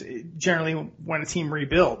interest generally when a team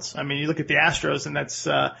rebuilds. I mean, you look at the Astros, and that's,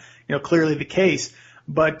 clearly the case.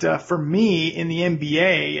 But, for me in the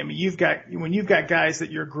NBA, I mean, when you've got guys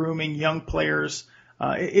that you're grooming, young players,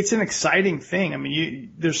 it's an exciting thing. I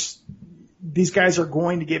mean, these guys are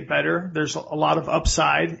going to get better. There's a lot of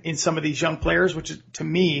upside in some of these young players, which to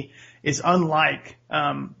me is unlike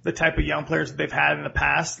the type of young players that they've had in the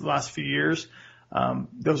past, the last few years.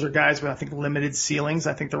 Those are guys with, I think, limited ceilings.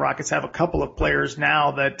 I think the Rockets have a couple of players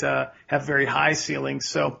now that have very high ceilings.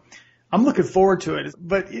 So I'm looking forward to it.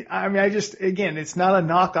 But, I mean, it's not a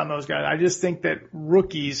knock on those guys. I just think that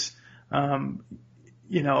rookies, going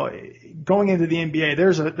into the NBA,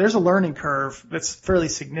 there's a learning curve that's fairly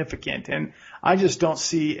significant, and I just don't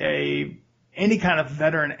see any kind of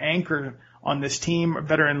veteran anchor on this team or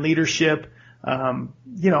veteran leadership.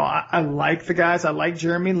 I like the guys. I like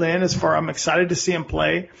Jeremy Lin I'm excited to see him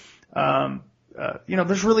play.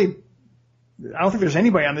 There's really, I don't think there's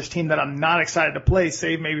anybody on this team that I'm not excited to play,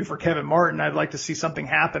 save maybe for Kevin Martin. I'd like to see something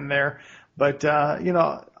happen there. But,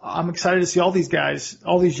 I'm excited to see all these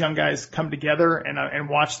young guys come together and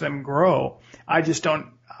watch them grow. I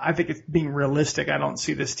think it's being realistic. I don't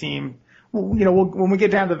see this team, when we get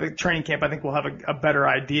down to the training camp, I think we'll have a better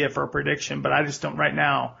idea for a prediction, but I just don't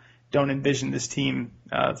envision this team,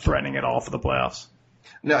 threatening at all for the playoffs.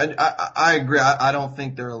 No, I agree. I don't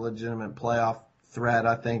think they're a legitimate playoff threat.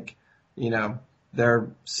 I think, their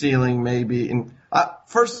ceiling may be. And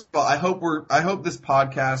first of all, I hope this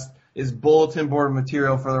podcast is bulletin board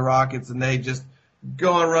material for the Rockets, and they just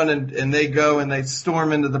go on run and they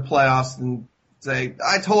storm into the playoffs and say,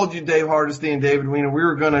 "I told you, Dave Hardesty and David Weiner, we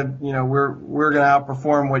were gonna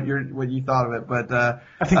outperform what you thought of it." But I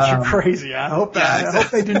think you're crazy. I hope that. Yeah, exactly. I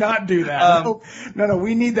hope they do not do that. No,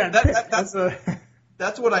 we need that.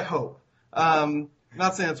 That's what I hope.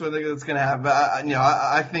 Not saying that's what it's going to happen, but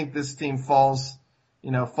I think this team falls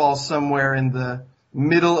somewhere in the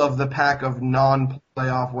middle of the pack of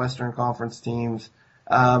non-playoff Western Conference teams.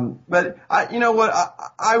 But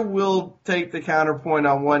I will take the counterpoint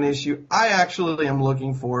on one issue. I actually am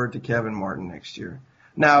looking forward to Kevin Martin next year.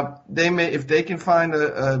 Now, if they can find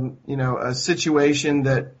a situation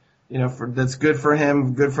that, that's good for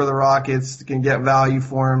him, good for the Rockets, can get value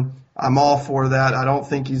for him, I'm all for that. I don't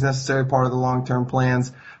think he's necessarily part of the long-term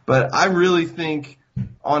plans, but I really think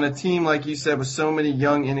on a team, like you said, with so many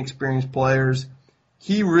young, inexperienced players,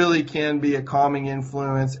 he really can be a calming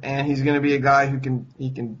influence, and he's going to be a guy who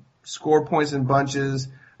can score points in bunches.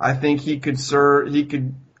 I think he could serve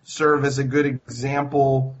as a good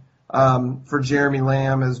example for Jeremy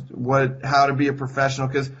Lamb as how to be a professional,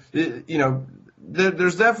 because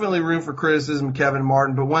there's definitely room for criticism of Kevin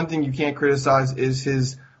Martin, but one thing you can't criticize is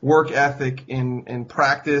his work ethic in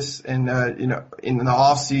practice and in the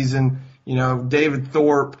off season. David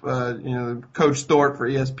Thorpe, Coach Thorpe for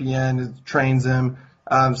ESPN trains him.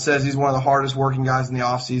 Says he's one of the hardest working guys in the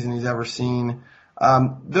off season he's ever seen.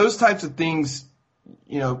 Those types of things,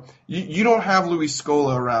 you don't have Luis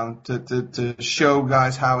Scola around to show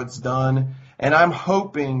guys how it's done. And I'm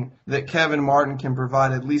hoping that Kevin Martin can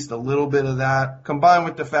provide at least a little bit of that, combined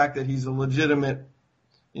with the fact that he's a legitimate,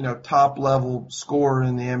 top level scorer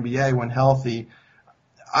in the NBA when healthy.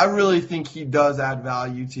 I really think he does add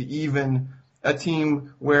value to even a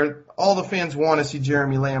team where all the fans want to see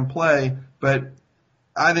Jeremy Lamb play, but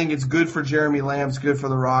I think it's good for Jeremy Lamb, it's good for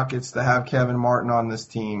the Rockets to have Kevin Martin on this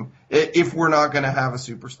team if we're not going to have a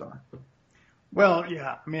superstar. Well,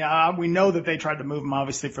 yeah. I mean, we know that they tried to move him,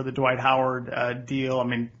 obviously, for the Dwight Howard deal. I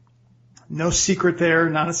mean, no secret there,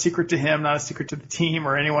 not a secret to him, not a secret to the team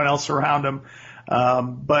or anyone else around him.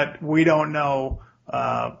 But we don't know,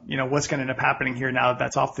 what's going to end up happening here now that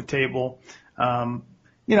that's off the table.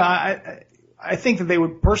 I think that they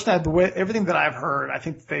would personally, everything that I've heard, I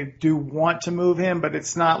think they do want to move him, but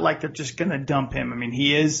it's not like they're just going to dump him. I mean,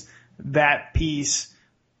 he is that piece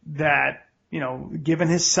that, given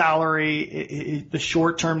his salary, the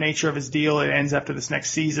short-term nature of his deal, it ends after this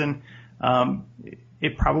next season.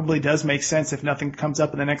 It probably does make sense if nothing comes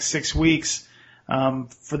up in the next 6 weeks,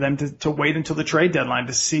 for them to wait until the trade deadline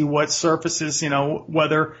to see what surfaces,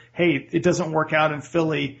 whether, hey, it doesn't work out in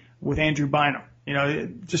Philly with Andrew Bynum.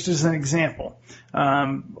 Just as an example,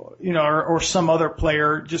 or some other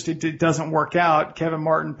player, just it doesn't work out. Kevin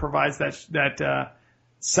Martin provides that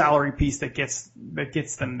salary piece that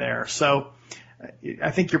gets them there. So I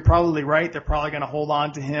think you're probably right. They're probably going to hold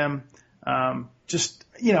on to him.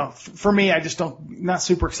 For me, I just not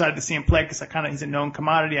super excited to see him play because he's a known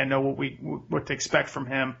commodity. I know what to expect from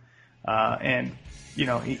him, and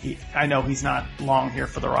I know he's not long here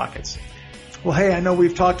for the Rockets. Well, hey, I know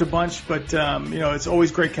we've talked a bunch, but, it's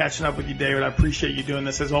always great catching up with you, David. I appreciate you doing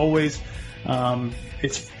this as always.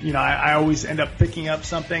 I always end up picking up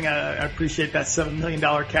something. I appreciate that $7 million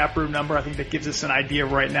cap room number. I think that gives us an idea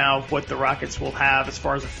right now of what the Rockets will have as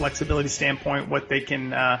far as a flexibility standpoint, what they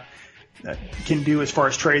can do as far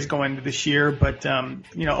as trades going into this year. But,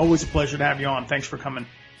 always a pleasure to have you on. Thanks for coming.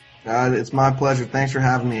 It's my pleasure. Thanks for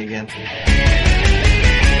having me again.